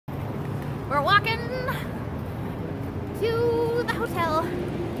We're walking to the hotel.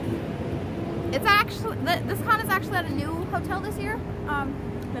 It's actually, this con is actually at a new hotel this year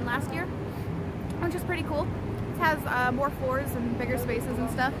than last year, which is pretty cool. It has more floors and bigger spaces and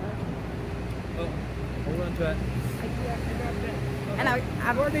stuff. Oh, hold on to it. And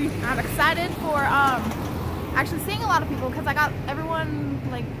I'm excited for actually seeing a lot of people, because I got everyone,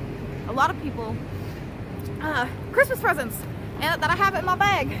 like a lot of people, Christmas presents and that I have in my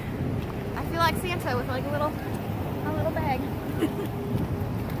bag. I feel like Santa with like a little bag.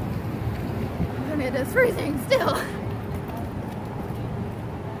 And it is freezing still.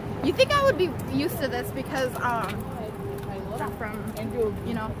 You think I would be used to this because I'm from,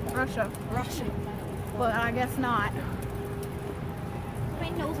 you know, Russia. But I guess not. My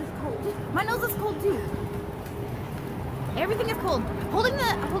nose is cold. My nose is cold too. Everything is cold. Holding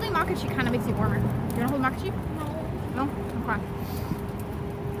market sheet kind of makes you warmer. You wanna hold market sheet? No. No? Okay.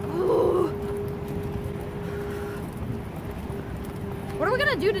 Ooh. What are we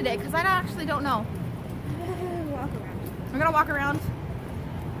gonna do today? Because I actually don't know. Walk around. We're gonna walk around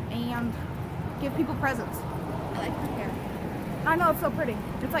and give people presents. I like her hair. I know, it's so pretty.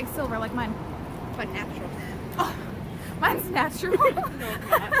 It's like silver, like mine. But natural. Oh, mine's natural. No, it's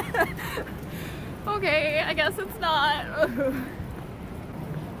not. Okay, I guess it's not.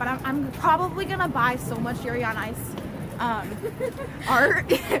 But I'm probably gonna buy so much Yuri on Ice art.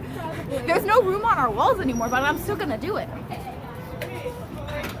 There's no room on our walls anymore, but I'm still gonna do it.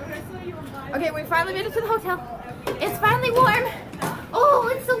 Okay, we finally made it to the hotel. It's finally warm. Oh,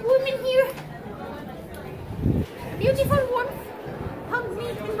 it's so warm in here. Beautiful warmth. Hug me,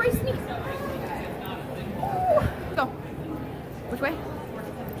 embrace me. Ooh. Go. Which way?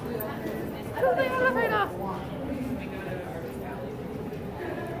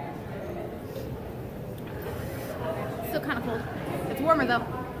 Still kind of cold. It's warmer though.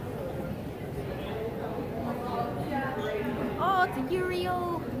 Oh, it's a Yuri.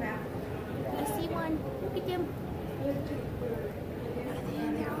 I see one. Look at them.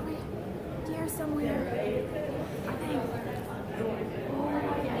 They're over there somewhere. Are they?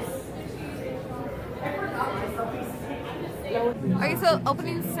 Okay, so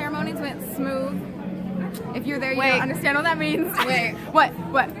opening ceremonies went smooth. If you're there, you don't understand what that means. Wait. What?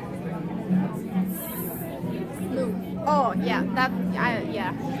 Smooth. Oh, yeah,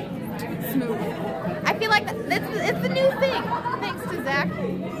 yeah. Smooth. I feel like it's the new thing. Thanks to Zach.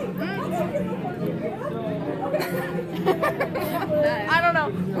 I don't know.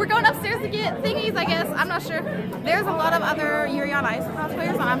 We're going upstairs to get thingies, I guess. I'm not sure. There's a lot of other Yuri on Ice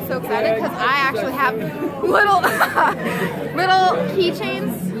cosplayers, and I'm so excited because I actually have little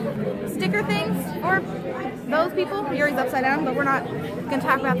keychains, sticker things for those people. Yuri's upside down, but we're not gonna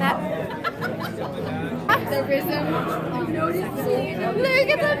talk about that. The rhythm. Look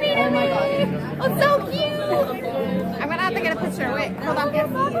at the meet. Oh, so cute. I'm gonna have to get a picture. Wait, hold on. Oh,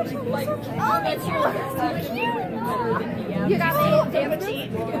 it's so cute. You got me dance sheet.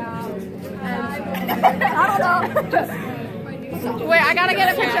 I don't know. Wait, I gotta get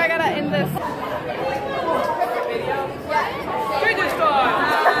a picture. I gotta end this. Finish time!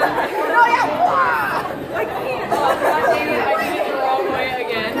 No, yeah. I can't. I did it the wrong way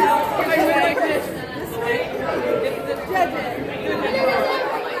again. I went like this. This way. It's the judges.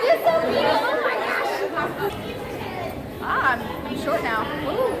 It's so cute. Oh my gosh. I'm short now.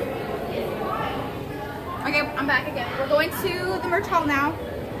 Ooh. Okay, I'm back again. We're going to the merch hall now.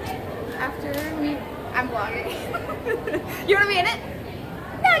 After I'm vlogging. You want to be in it?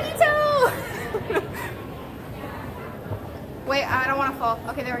 Nagito! Wait, I don't want to fall.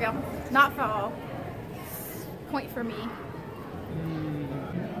 Okay, there we go. Not fall. Point for me.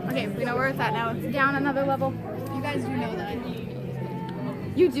 Okay, we know where it's at now. It's down another level. You guys do know that.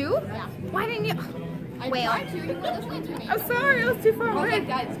 You do? Yeah. Why didn't you? I tried to. You wouldn't listen to me. I'm sorry, I was too far away. Okay,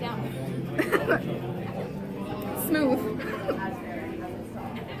 guys, down. Smooth.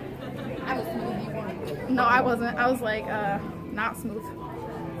 I was smooth. You weren't. No, I wasn't. I was like, not smooth.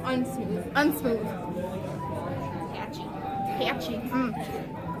 Unsmooth. Unsmooth. Catchy. Patchy.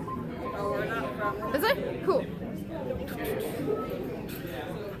 Oh, we're not from. Is it? Cool.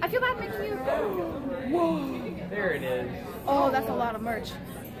 I feel bad making you. Whoa. There it is. Oh, that's a lot of merch.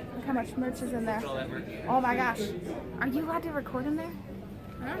 Look how much merch is in there. All that merch. Oh my gosh. Are you allowed to record in there?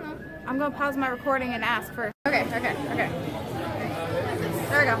 I don't know. I'm gonna pause my recording and ask first. Okay.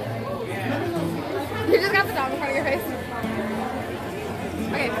 There we go. You just got the dog in front of your face.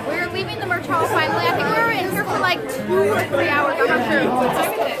 Okay, we're leaving the merch hall finally. I think we were in here for like 2 or 3 hours. I'm not sure. What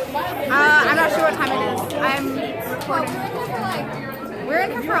time is it? I'm not sure what time it is. I'm recording. We're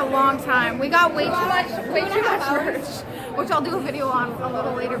in here for a long time. We got way too much merch, which I'll do a video on a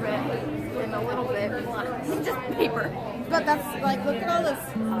little later bit. broken a little bit. It's just paper. But that's like, look at all this.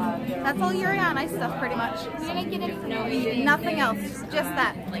 That's all Yuri on Ice stuff, pretty much. Nothing else. Just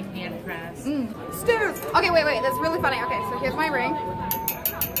that. Like hand press. Stairs. Okay, wait. That's really funny. Okay, so here's my ring.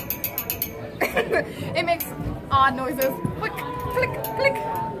 It makes odd noises. Click, click, click.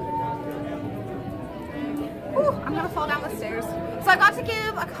 Ooh, I'm gonna fall down the stairs. So I got to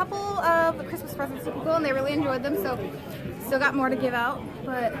give a couple of the Christmas presents to people and they really enjoyed them, so still got more to give out,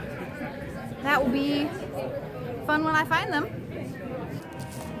 but that will be fun when I find them.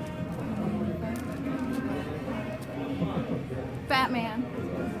 Batman.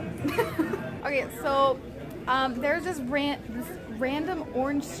 Okay, so there's this random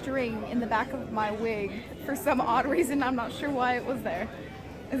orange string in the back of my wig for some odd reason. I'm not sure why it was there.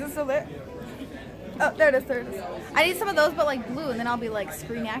 Is it still there? Oh, there it is, there it is. I need some of those, but like blue, and then I'll be like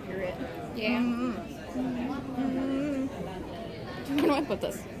screen accurate. Yeah. Where do I put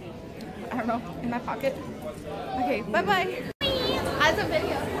this? I don't know, in my pocket. Okay, bye-bye. As a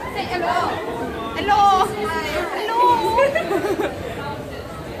video. Say hello. Hello. Hello.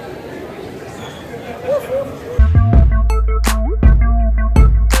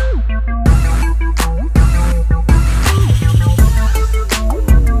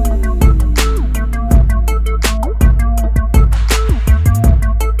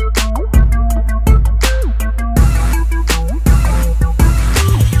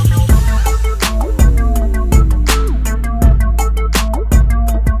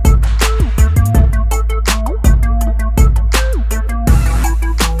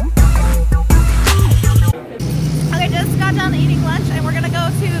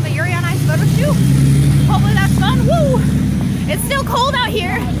 It's still cold out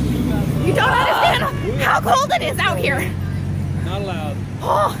here. You don't understand how cold it is out here. Not allowed.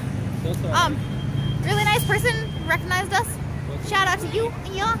 Oh. So sorry. Really nice person recognized us. Shout out to you.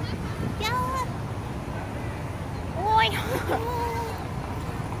 Yeah. Oi.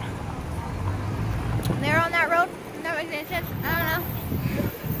 They're on that road. That makes any sense. I don't know.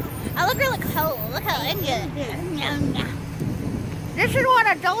 I look really cold. Look how I get. This is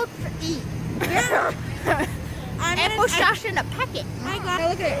what adults eat. Yeah. Apple sauce in a packet. I got it.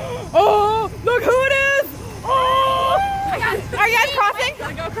 Look at it. Oh, look who it is! Oh! Are you guys crossing?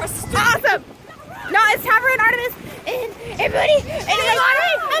 Gotta go across the street. Awesome! No, it's Tavern and Artemis and Buddy.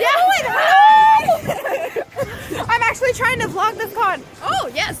 I'm actually trying to vlog this con. Oh,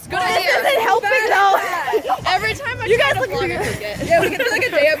 yes. Good This idea. isn't helping though. Every time I You try guys to look vlog, I good. forget. Yeah, we get to like a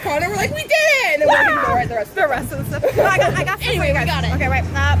day of con and we're like, we did it! And then we're ignoring the rest. The rest of the stuff. No, I got stuff for Anyway, you we guys. got it. Okay, wait.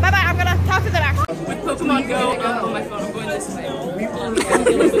 Bye-bye. I'm gonna talk to them actually. With Pokemon Go on my phone, I'm going this way. I'm a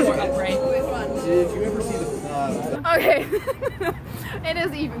little bit more upright. Did you ever see the Okay. It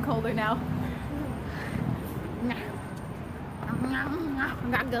is even colder now. I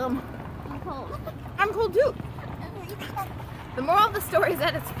got gum. I'm cold. I'm cold too. The moral of the story is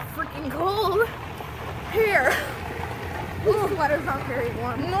that it's freaking cold here. This sweater's not very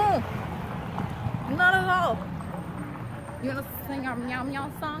warm. No. Not at all. You wanna sing our meow meow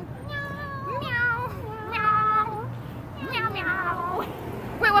song? Meow. Meow. Meow. Meow meow.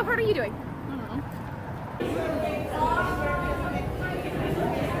 Wait, what part are you doing? I don't know.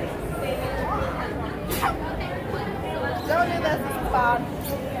 Don't do this, it's bad.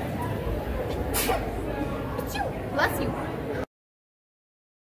 Bless you.